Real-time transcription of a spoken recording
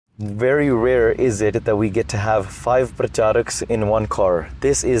very rare is it that we get to have 5 pracharaks in one car.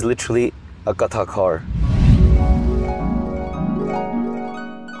 This is literally a katha car.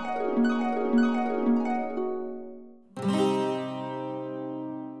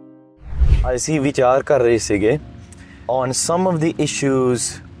 ਅਸੀਂ ਵਿਚਾਰ ਕਰ ਰਹੇ ਸੀਗੇ on some of the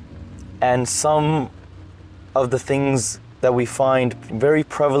issues and some of the things that we find very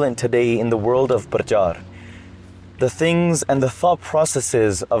prevalent today in the world of prachar. The things and the thought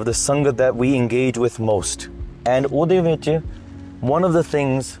processes of the Sangat that we engage with most. And ਉਹਦੇ ਵਿੱਚ one of the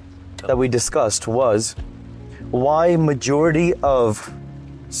things that we discussed was why majority of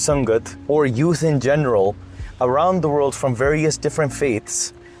Sangat or youth in general around the world from various different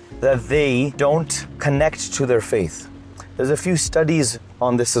faiths that they don't connect to their faith. There's a few studies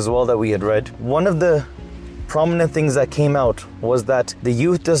on this as well that we had read. One of the prominent things that came out was that the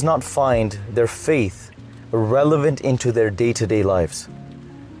youth does not find their faith relevant into their day-to-day lives.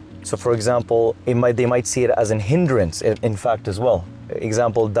 So for example, they might see it as an hindrance in fact as well.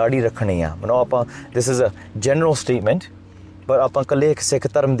 Example, dadi rakhani hai. This is a general statement, but apan kale sikh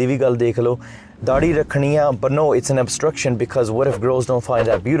dharm di vi gal dekh lo. Dadi rakhani hai, but no, it's an obstruction because what if girls don't find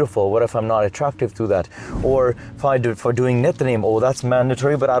that beautiful? What if I'm not attractive to that? Or for doing nitnem, oh, that's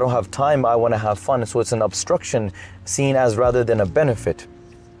mandatory, but I don't have time, I want to have fun. So it's an obstruction seen as rather than a benefit.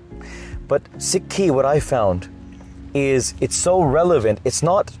 But Sikhi, what I found is it's so relevant. It's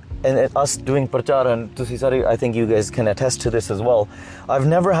not, and us doing prachar, and I think you guys can attest to this as well. I've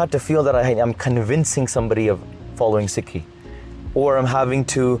never had to feel that I'm convincing somebody of following Sikhi, or I'm having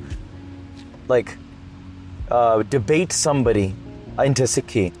to debate somebody into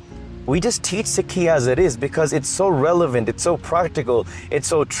Sikhi. We just teach Sikhi as it is because it's so relevant, it's so practical, it's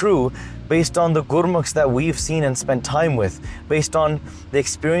so true, based on the Gurmukhs that we've seen and spent time with, based on the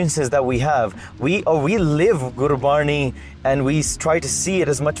experiences that we have. We live Gurbani and we try to see it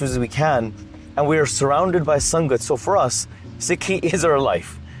as much as we can, and we are surrounded by Sangat. So for us, Sikhi is our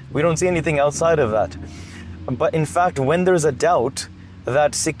life. We don't see anything outside of that. But in fact, when there's a doubt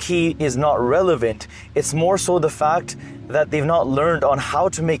that Sikhi is not relevant, it's more so the fact that they've not learned on how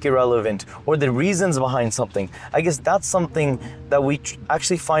to make it relevant or the reasons behind something. I guess that's something that we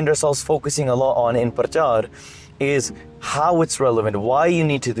actually find ourselves focusing a lot on in Prachar, is how it's relevant, why you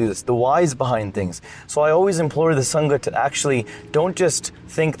need to do this, the whys behind things. So I always implore the Sangha to actually don't just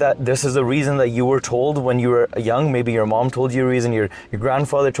think that this is the reason that you were told when you were young. Maybe your mom told you a reason, your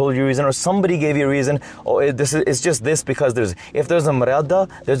grandfather told you a reason, or somebody gave you a reason. Oh, it's just this because if there's a Maryada,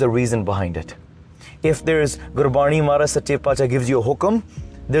 there's a reason behind it. If there's Gurbani Mara Sache Pacha gives you a hukum,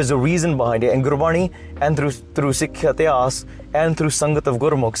 there's a reason behind it. And Gurbani, and through Sikh Ityas and through Sangat of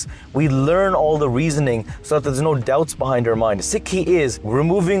Gurmukhs, we learn all the reasoning so that there's no doubts behind our mind. Sikhi is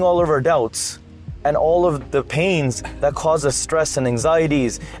removing all of our doubts and all of the pains that cause us stress and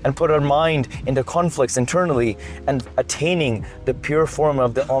anxieties and put our mind into conflicts internally, and attaining the pure form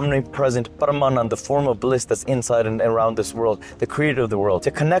of the omnipresent Paramanand, the form of bliss that's inside and around this world, the creator of the world. To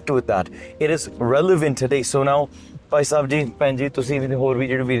connect with that, it is relevant today. So now, Bhai Sahib ji, Bhain ji, tusi vi hor vi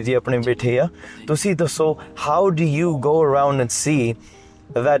jehde veer ji apne baithe a, tusi dasso, how do you go around and see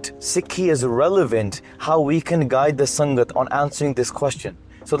that Sikhi is relevant, how we can guide the Sangat on answering this question,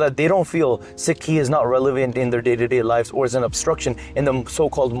 so that they don't feel Sikhi is not relevant in their day-to-day lives or is an obstruction in the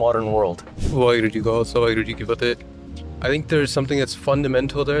so-called modern world? I think there's something that's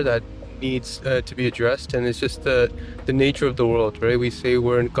fundamental there that needs to be addressed, and it's just the nature of the world, right? We say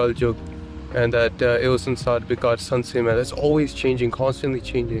we're in Kal Yug, and that Sansar Bikar Sansema, that's always changing, constantly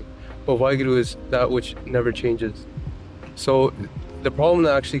changing. But Waheguru is that which never changes. So the problem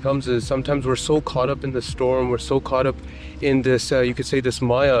that actually comes is sometimes we're so caught up in the storm, we're so caught up in this, you could say this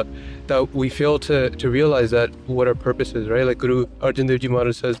Maya, that we fail to realize that what our purpose is, right? Like Guru Arjan Dev Ji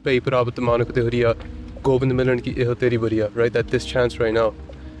Maharaj says, right? That this chance right now.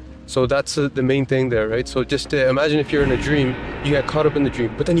 So that's the main thing there, right? So just imagine if you're in a dream, you get caught up in the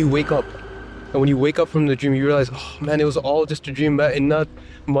dream, but then you wake up. And when you wake up from the dream, you realize, oh man, it was all just a dream. I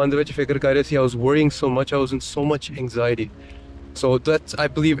was worrying so much, I was in so much anxiety. So that's, I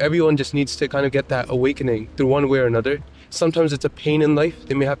believe everyone just needs to kind of get that awakening through one way or another. Sometimes it's a pain in life.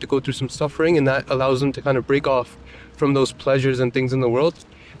 They may have to go through some suffering, and that allows them to kind of break off from those pleasures and things in the world.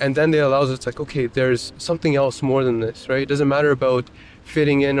 And then they allows it's like, okay, there's something else more than this, right? It doesn't matter about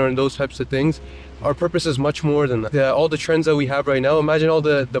fitting in or in those types of things. Our purpose is much more than that. All the trends that we have right now, imagine all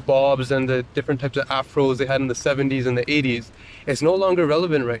the bobs and the different types of afros they had in the 70s and the 80s. It's no longer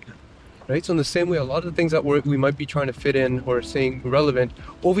relevant right now. Right? So in the same way, a lot of the things that we might be trying to fit in or saying relevant,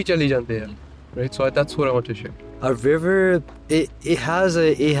 wo vi chali jante hain. right? So that's what I want to share. A river, it has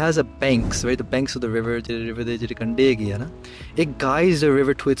a banks, right? The banks of the river, it guides the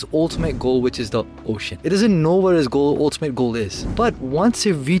river to its ultimate goal, which is the ocean. It doesn't know what its ultimate goal is. But once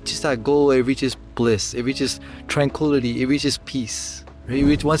it reaches that goal, it reaches bliss, it reaches tranquility, it reaches peace,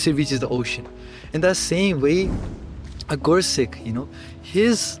 right? Once it reaches the ocean. In that same way, a Gursikh,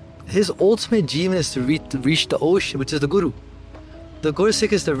 his ultimate jeevan is to reach the ocean, which is the Guru. The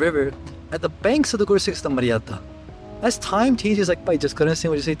Gursikh is the river. At the banks of the Gursikh is the Maryada. As time changes, like by just Karan Singh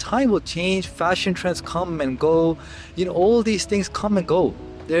would say, time will change, fashion trends come and go, all these things come and go.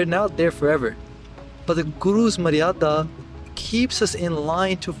 They're not there forever. But the Guru's Maryada keeps us in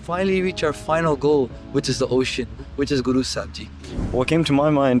line to finally reach our final goal, which is the ocean, which is Guru Sahib Ji. What came to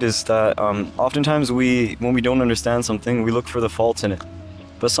my mind is that oftentimes when we don't understand something, we look for the faults in it.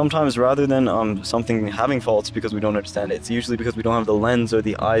 But sometimes rather than something having faults because we don't understand it, it's usually because we don't have the lens or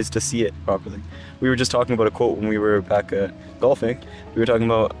the eyes to see it properly. We were just talking about a quote when we were back golfing. We were talking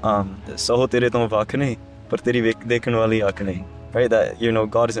about Saho tere to vaak nahi, par teri dekhan wali aankh nahi. Right? That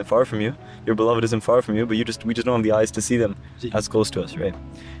God isn't far from you, your beloved isn't far from you, but we just don't have the eyes to see them as close to us, right?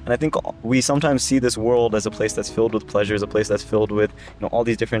 And I think we sometimes see this world as a place that's filled with pleasures, a place that's filled with all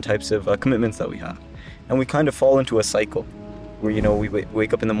these different types of commitments that we have. And we kind of fall into a cycle where we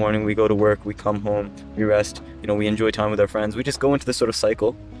wake up in the morning, we go to work, we come home, we rest, we enjoy time with our friends. We just go into this sort of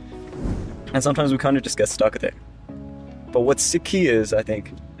cycle, and sometimes we kind of just get stuck there. But what Sikhi is, I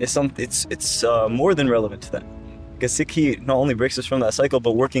think, is it's more than relevant to that, because Sikhi not only breaks us from that cycle,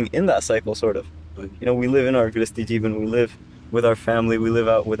 but working in that cycle, sort of. We live in our Gristi Jeevan, we live with our family, we live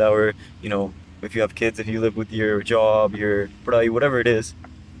out with our, if you have kids, if you live with your job, your padai, whatever it is,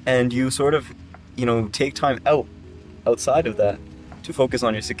 and you sort of, take time outside of that to focus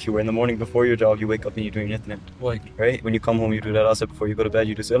on your Sikhi. Where in the morning before your job, you wake up and you're doing Nitnem. Right? When you come home, you do Dara Sahib. Before you go to bed,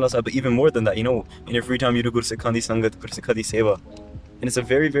 you do Sahila Sahib. But even more than that, in your free time, you do Gursikhan di Sangat, Gursikha di Seva. And it's a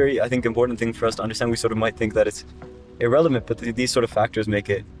very, very, I think, important thing for us to understand. We sort of might think that it's irrelevant, but these sort of factors make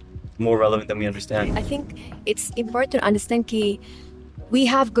it more relevant than we understand. I think it's important to understand that we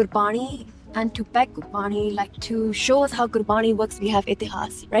have Gurbani, and to back Gurbani, like to show us how Gurbani works, we have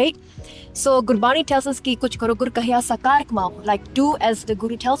Itihas, right? So Gurbani tells us ki kuch karo gur kahya sakar kamao, like do as the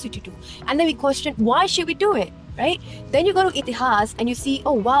Guru tells you to do. And then we question, why should we do it, right? Then you go to Itihas and you see,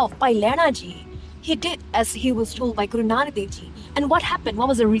 oh wow, Bhai Lehna Ji, he did as he was told by Guru Nanak Dev Ji. And what happened? What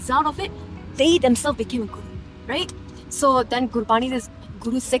was the result of it? They themselves became a Guru, right? So then Gurbani is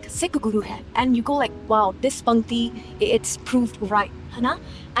Guru Sikh Guru hai. And you go like, wow, this Pankti, it's proved right. Hana?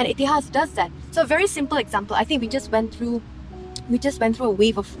 And Itihas does that. So a very simple example, I think we just went through a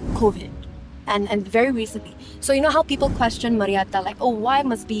wave of COVID and very recently. So how people question Maryada, like, oh, why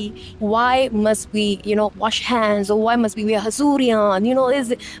must we wash hands, or why must we wear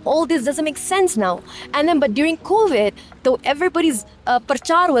hazuriyan, all this doesn't make sense now. And then but during COVID, though everybody's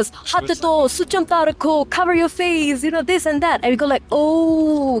prachar was hat to suchamta rakho, cover your face, this and that, and we go like,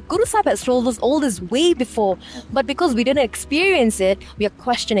 oh, Guru Sahib has told us all this way before, but because we didn't experience it, we are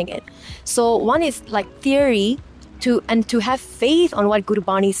questioning it. So one is like theory, to have faith on what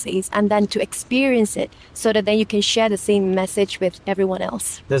Gurbani says, and then to experience it, so that then you can share the same message with everyone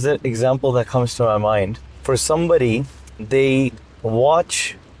else. There's an example that comes to my mind. For somebody, they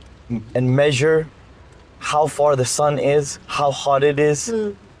watch and measure how far the sun is, how hot it is.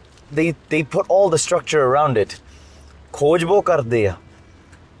 They put all the structure around it. Khojbo kar diya.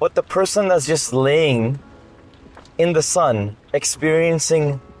 But the person that's just laying in the sun,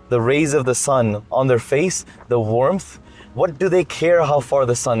 experiencing the rays of the sun on their face, the warmth, what do they care how far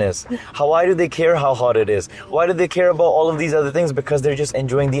the sun is? Why do they care how hot it is? Why do they care about all of these other things? Because they're just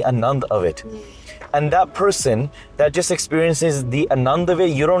enjoying the anand of it. And that person that just experiences the anand of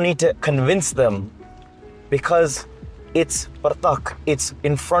it, you don't need to convince them, because it's partak, it's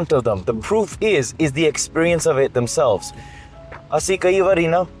in front of them. The proof is the experience of it themselves. Asi kai wari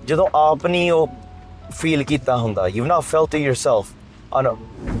na, jadon aapni o feel kita hunda, you've not felt it yourself.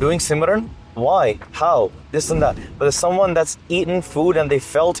 Doing Simran, why, how, this and that. But there's someone that's eaten food and they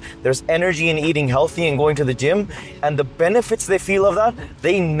felt there's energy in eating healthy and going to the gym, and the benefits they feel of that,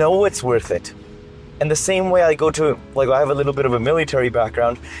 they know it's worth it. And the same way I go to, like, I have a little bit of a military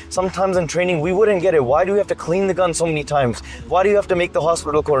background. Sometimes in training, we wouldn't get it. Why do we have to clean the gun so many times? Why do you have to make the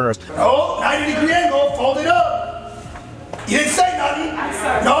hospital corners? No, 90-degree angle, fold it up. You didn't say nothing.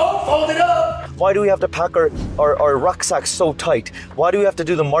 No, fold it up. Why do we have to pack our rucksacks so tight? Why do we have to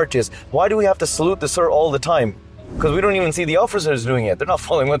do the marches? Why do we have to salute the sir all the time? Because we don't even see the officers doing it. They're not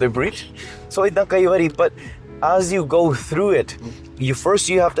following what they preach. So, but as you go through it, you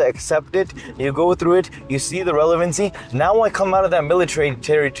have to accept it, you go through it, you see the relevancy. Now I come out of that military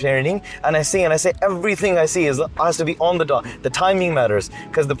training and I say everything I see has to be on the dot. The timing matters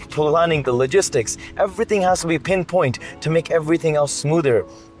because the planning, the logistics, everything has to be pinpoint to make everything else smoother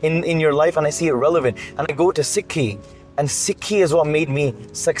in your life, and I see it relevant. And I go to Sikhi, and Sikhi is what made me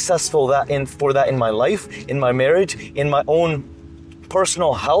successful in my life, in my marriage, in my own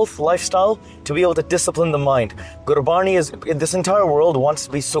personal health, lifestyle, to be able to discipline the mind. Gurbani this entire world wants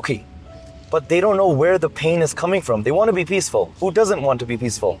to be Sukhi, but they don't know where the pain is coming from. They want to be peaceful. Who doesn't want to be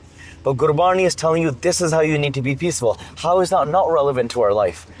peaceful? But Gurbani is telling you this is how you need to be peaceful. How is that not relevant to our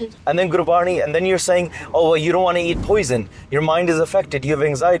life? And then Gurbani, and then you're saying, oh, well, you don't want to eat poison. Your mind is affected. You have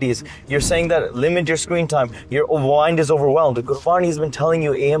anxieties. You're saying that limit your screen time. Your mind is overwhelmed. Gurbani has been telling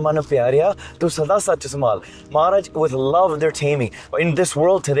you, "Eh mana pyarya, tu sada sach sambhal." Maharaj, with love, they're taming. In this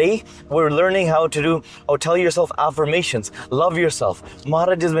world today, we're learning how to do, tell yourself affirmations. Love yourself.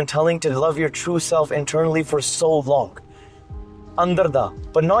 Maharaj has been telling to love your true self internally for so long. Andarda,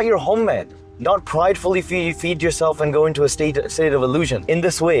 but not your homemade. Not pridefully feed yourself and go into a state of illusion. In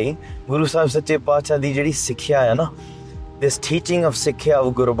this way, Guru Sahib Sache Paatshah di jehdi sikhya hai na, this teaching of Sikhya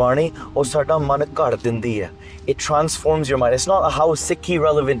of Gurbani, oh sada man kar dindi hai. It transforms your mind. It's not how Sikhi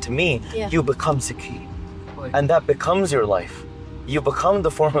relevant to me. Yeah. You become Sikhi, and that becomes your life. You become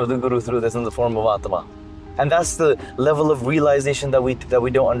the form of the Guru through this in the form of Atma, and that's the level of realization that we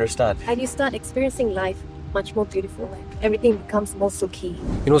don't understand. And you start experiencing life much more beautiful. Like everything becomes more sukhi.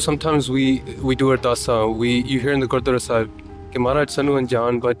 You know, sometimes we do ardasa. You hear in the Gurdwara Sahib, "Ke Maharaj sanu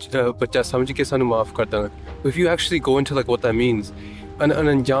anjaan bacha samjh ke sanu maaf kar danga." If you actually go into like what that means, an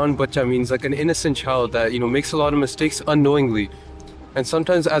anjaan bacha means like an innocent child that makes a lot of mistakes unknowingly. And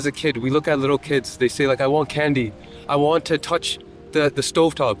sometimes as a kid, we look at little kids. They say like, "I want candy. I want to touch the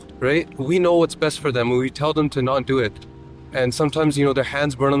stovetop." Right? We know what's best for them, and we tell them to not do it. And sometimes their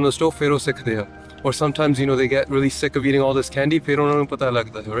hands burn on the stove. Fero sikhde hai. Or sometimes, they get really sick of eating all this candy,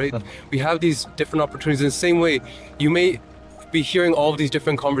 right? We have these different opportunities. In the same way, you may be hearing all of these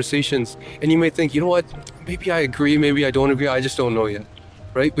different conversations, and you may think, you know what, maybe I agree, maybe I don't agree, I just don't know yet,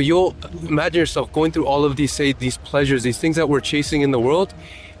 right? But you'll imagine yourself going through all of these pleasures, these things that we're chasing in the world,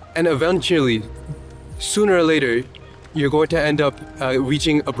 and eventually, sooner or later, you're going to end up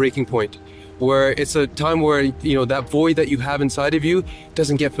reaching a breaking point, where it's a time where that void that you have inside of you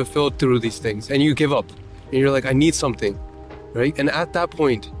doesn't get fulfilled through these things, and you give up, and you're like, I need something, right? And at that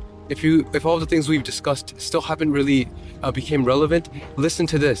point, if all the things we've discussed still haven't really became relevant, listen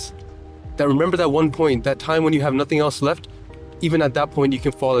to this. That remember that one point, that time when you have nothing else left, even at that point you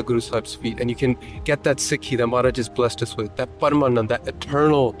can fall at Guru Sahib's feet, and you can get that Sikhi that Maharaj has blessed us with, that Paramanand, that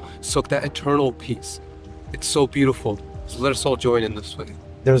eternal sukh, that eternal peace. It's so beautiful. So let us all join in this way.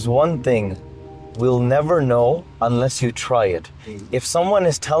 There's one thing we'll never know unless you try it. If someone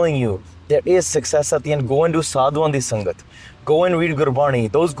is telling you there is success at the end, go and do sadhuan di sangat. Go and read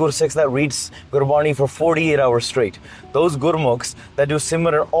Gurbani. Those Gursikhs that reads Gurbani for 48 hours straight. Those Gurmukhs that do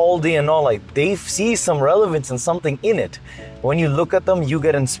Simran all day and all night. They see some relevance and something in it. When you look at them, you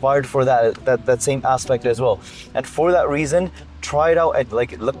get inspired for that same aspect as well. And for that reason, try it out at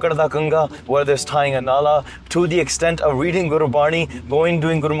like Lakkada Ganga, where there's tying a nala, to the extent of reading Gurbani,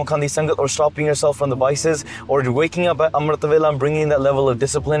 doing Gurmukhandi Sangat, or stopping yourself from the vices, or waking up at Amrita Vela and bringing that level of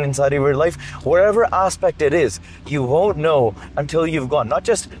discipline inside of your life. Wherever aspect it is, you won't know until you've gone, not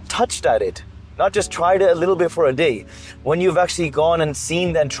just touched at it, not just tried it a little bit for a day. When you've actually gone and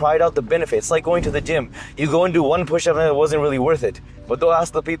seen and tried out the benefits, like going to the gym. You go and do one push-up and it wasn't really worth it. But they'll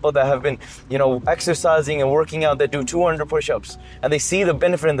ask the people that have been, exercising and working out, that do 200 push-ups, and they see the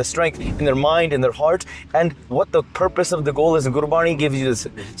benefit and the strength in their mind, in their heart, and what the purpose of the goal is. And Gurbani gives you this,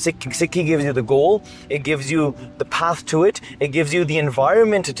 Sikhi gives you the goal, it gives you the path to it, it gives you the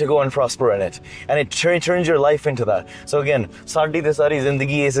environment to go and prosper in it, and it turns your life into that. So again, saadi te sari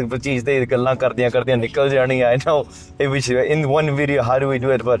zindagi is cheez de gallan kardiyan nikal jani. I know in one video how do we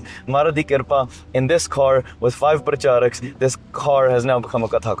do it, but Maharaj di kirpa, in this car with 5 pracharaks, this car has now become a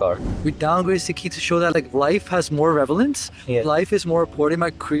katha car. We downgrade Sikhi to show that like life has more relevance. Yeah. Life is more important.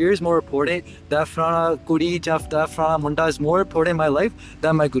 My career is more important. Dafrana Kudi, Dafrana Munda is more important in my life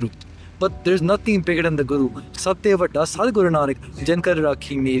than my Guru. But there's nothing bigger than the Guru. Sabte vada Sad Guru Nanak Jankar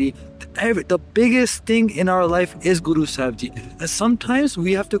Rakhi Meri. The biggest thing in our life is Guru Sahib Ji. And sometimes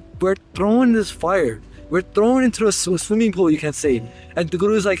we're thrown in this fire. We're thrown into a swimming pool, you can say. And the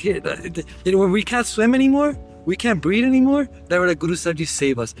Guru is like, here, when we can't swim anymore, we can't breathe anymore, then we're like, Guru Sahib Ji,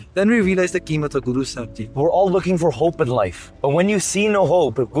 save us. Then we realize the Qeemat of Guru Sahib Ji. We're all looking for hope in life. But when you see no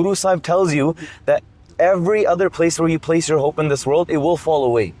hope, Guru Sahib tells you that every other place where you place your hope in this world, it will fall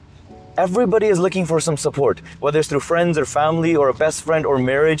away. Everybody is looking for some support, whether it's through friends or family or a best friend or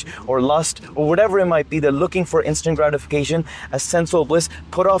marriage or lust or whatever it might be. They're looking for instant gratification, a sensual bliss,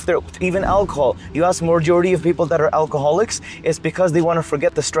 put off their, even alcohol. You ask majority of people that are alcoholics, it's because they want to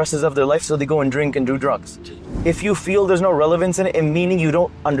forget the stresses of their life, so they go and drink and do drugs. If you feel there's no relevance in it, meaning you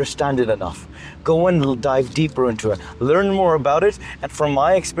don't understand it enough, go and dive deeper into it. Learn more about it. And from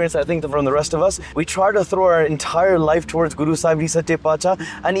my experience, I think that from the rest of us, we try to throw our entire life towards Guru Sahib Ji Sache Pacha,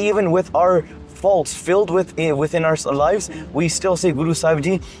 and even with our faults filled within our lives, we still say, Guru Sahib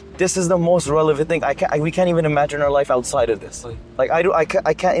Ji, this is the most relevant thing. We can't even imagine our life outside of this. Like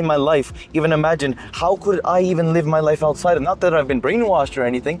I can't in my life even imagine how could I even live my life outside of. Not that I've been brainwashed or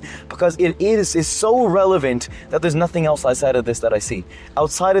anything, because it is so relevant that there's nothing else outside of this that I see.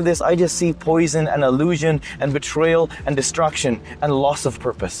 Outside of this, I just see poison and illusion and betrayal and destruction and loss of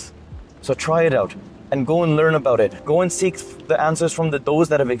purpose. So try it out. And go and learn about it. Go and seek the answers from those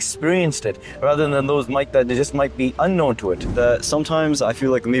that have experienced it, rather than those that just might be unknown to it. That sometimes I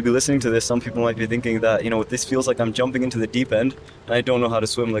feel like maybe listening to this, some people might be thinking that, this feels like I'm jumping into the deep end and I don't know how to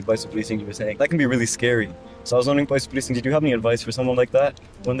swim, like Baisu Policing you were saying. That can be really scary. So I was wondering, Baisu Policing, did you have any advice for someone like that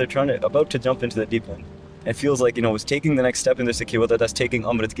when they're about to jump into the deep end? It feels like, it's taking the next step in their sikhi, whether that's taking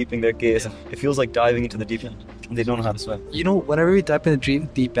Amrit, keeping their gaze. It feels like diving into the deep end. They don't know how to swim. Whenever we dive in the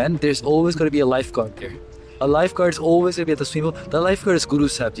deep end, there's always going to be a lifeguard there. A lifeguard is always going to be at the swimming pool. The lifeguard is Guru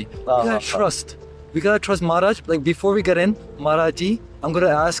Sahib Ji. We gotta trust. We gotta trust Maharaj. Like before we get in, Maharaj Ji, I'm going to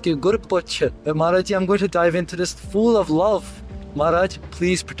ask you, Gur Poch, Maharaj Ji, I'm going to dive into this full of love. Maharaj,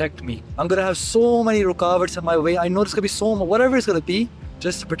 please protect me. I'm going to have so many rukavats in my way. I know there's going to be so much, whatever it's going to be,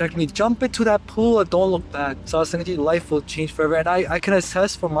 just to protect me. Jump into that pool and don't look back. Satsang life will change forever. And I can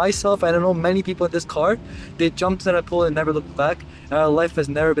attest for myself, I don't know many people in this car, they jumped in that pool and never looked back. And our life has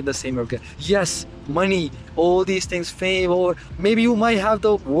never been the same again. Yes, money, all these things, fame, or maybe you might have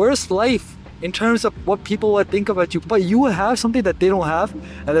the worst life in terms of what people would think about you, but you have something that they don't have,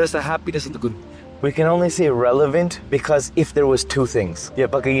 and there's the happiness of the Guru. We can only say relevant because if there was two things.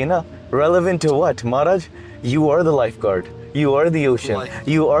 Relevant to what? Maharaj, you are the lifeguard. You are the ocean.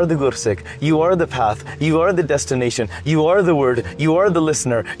 You are the Gursikh. You are the path. You are the destination. You are the word. You are the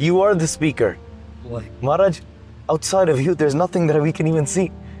listener. You are the speaker. Maharaj, outside of you, there's nothing that we can even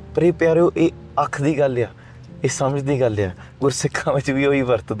see. But ye pyareo, ye akh di gall hai. Ye samajh di gall hai. Gursikha vich bhi ohi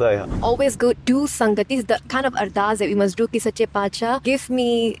vartda hai. Always go do sangat. Is the kind of ardas that we must do. Ki Sache Pacha, give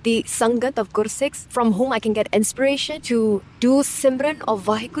me the sangat of Gursikhs from whom I can get inspiration to do Simran of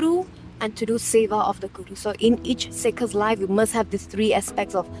Vaheguru and to do Seva of the Guru. So in each Sikh's life, we must have these three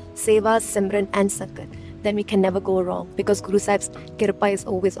aspects of Seva, Simran and Sangat. Then we can never go wrong because Guru Sahib's Kirpa is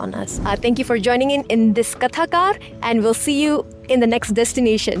always on us. Thank you for joining in this Kathakar, and we'll see you in the next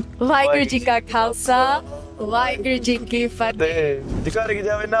destination. Vaheguru Ji Ka Khalsa, Vaheguru Ji Ki Fateh. Jikar ki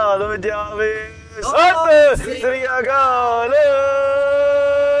jave naal jave, Sat Sri Akal.